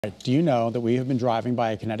Do you know that we have been driving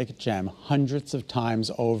by a Connecticut gem hundreds of times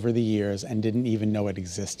over the years and didn't even know it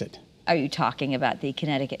existed? Are you talking about the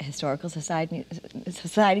Connecticut Historical Society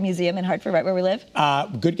Museum in Hartford, right where we live?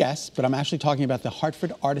 Good guess, but I'm actually talking about the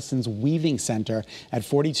Hartford Artisans Weaving Center at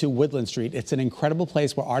 42 Woodland Street. It's an incredible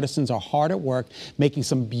place where artisans are hard at work making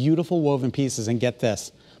some beautiful woven pieces. And get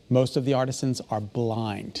this, most of the artisans are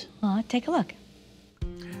blind. Take a look.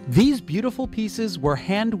 These beautiful pieces were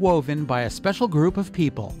hand-woven by a special group of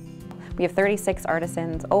people. We have 36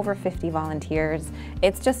 artisans, over 50 volunteers.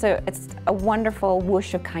 It's a wonderful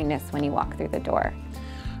whoosh of kindness when you walk through the door.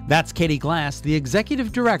 That's Katie Glass, the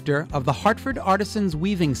executive director of the Hartford Artisans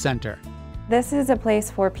Weaving Center. This is a place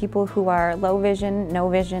for people who are low vision, no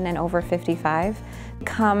vision, and over 55.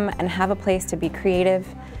 Come and have a place to be creative,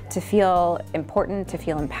 to feel important, to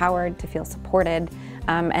feel empowered, to feel supported.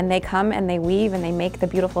 And they come and they weave and they make the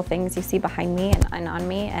beautiful things you see behind me and on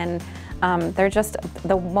me. And they're just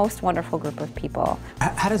the most wonderful group of people.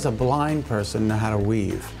 How does a blind person know how to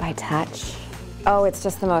weave? By touch. Oh, it's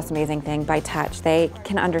just the most amazing thing, by touch. They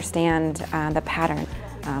can understand the pattern.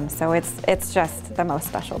 So it's just the most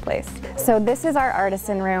special place. So this is our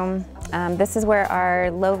artisan room. This is where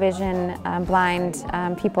our low vision, blind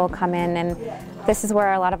people come in, and this is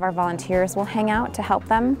where a lot of our volunteers will hang out to help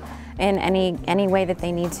them in any way that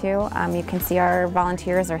they need to. You can see our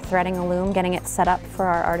volunteers are threading a loom, getting it set up for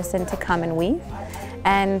our artisan to come and weave.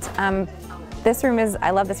 And this room I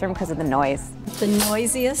love this room because of the noise. The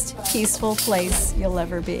noisiest, peaceful place you'll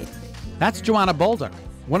ever be. That's Joanna Boulder,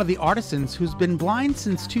 one of the artisans who's been blind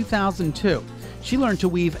since 2002. She learned to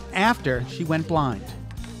weave after she went blind.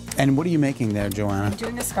 And what are you making there, Joanna? I'm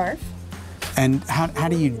doing a scarf. And how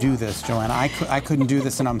do you do this, Joanna? I couldn't do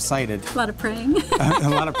this and I'm sighted. A lot of praying. A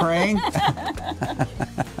lot of praying?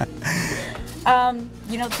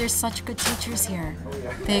 You know, there's such good teachers here.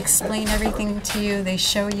 They explain everything to you, they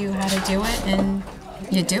show you how to do it, and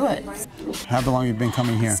you do it. How long have you been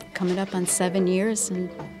coming here? It's coming up on 7 years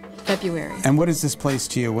in February. And what is this place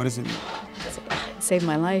to you? What is it? It saved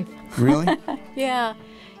my life. Really? Yeah.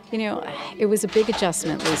 You know, it was a big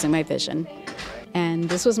adjustment losing my vision. And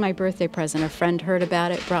this was my birthday present. A friend heard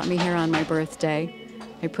about it, brought me here on my birthday.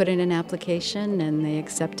 I put in an application and they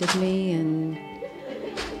accepted me, and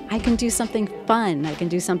I can do something fun. I can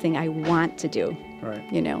do something I want to do. Right.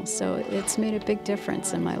 You know, so it's made a big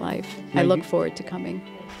difference in my life. I look forward to coming.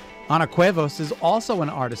 Ana Cuevas is also an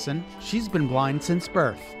artisan. She's been blind since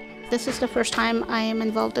birth. This is the first time I am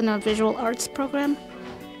involved in a visual arts program.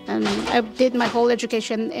 And I did my whole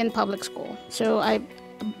education in public school.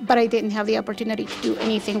 But I didn't have the opportunity to do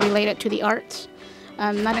anything related to the arts.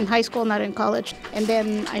 Not in high school, not in college. And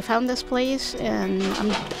then I found this place, and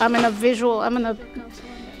I'm in a field,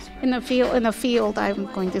 I'm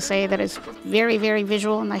going to say, that is very, very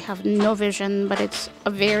visual, and I have no vision, but it's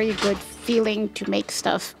a very good feeling to make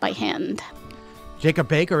stuff by hand. Jacob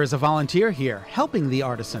Baker is a volunteer here, helping the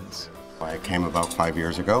artisans. I came about 5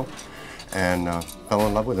 years ago and fell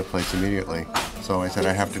in love with the place immediately. So I said,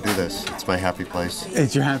 I have to do this. It's my happy place.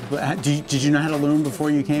 It's your happy place. Did you know how to loom before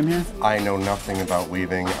you came here? I know nothing about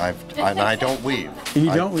weaving. I don't weave. You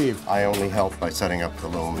don't weave? I only help by setting up the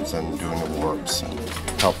looms and doing the warps and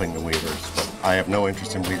helping the weavers. But I have no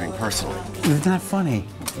interest in weaving personally. Isn't that funny?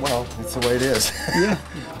 Well, it's the way it is. Yeah.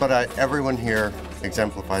 But everyone here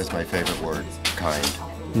exemplifies my favorite word, kind.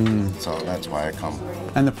 So that's why I come.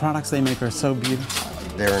 And the products they make are so beautiful.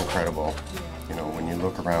 They're incredible. You know, when you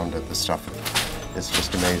look around at the stuff, it's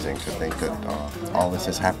just amazing to think that all this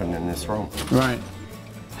has happened in this room. Right.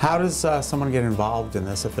 How does someone get involved in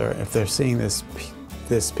this if they're seeing this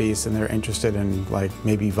piece and they're interested in, like,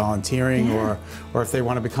 maybe volunteering, or if they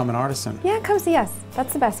want to become an artisan? Yeah, come see us.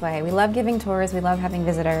 That's the best way. We love giving tours. We love having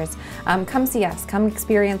visitors. Come see us. Come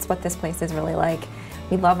experience what this place is really like.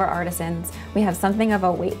 We love our artisans. We have something of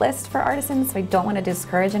a wait list for artisans, so I don't want to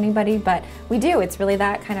discourage anybody, but we do. It's really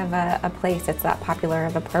that kind of a place. It's that popular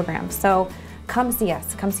of a program. So come see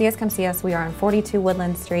us. Come see us. Come see us. We are on 42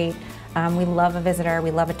 Woodland Street. We love a visitor.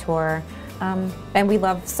 We love a tour. And we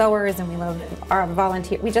love sewers, and we love our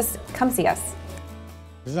volunteers. We just come see us.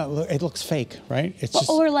 It looks fake, right? It's just,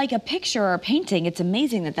 or like a picture or a painting. It's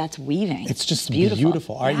amazing that that's weaving. It's just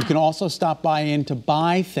beautiful. All right, you can also stop by in to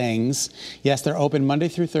buy things. Yes, they're open Monday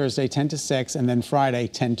through Thursday, 10 to 6, and then Friday,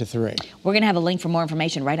 10 to 3. We're going to have a link for more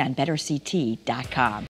information right on betterct.com.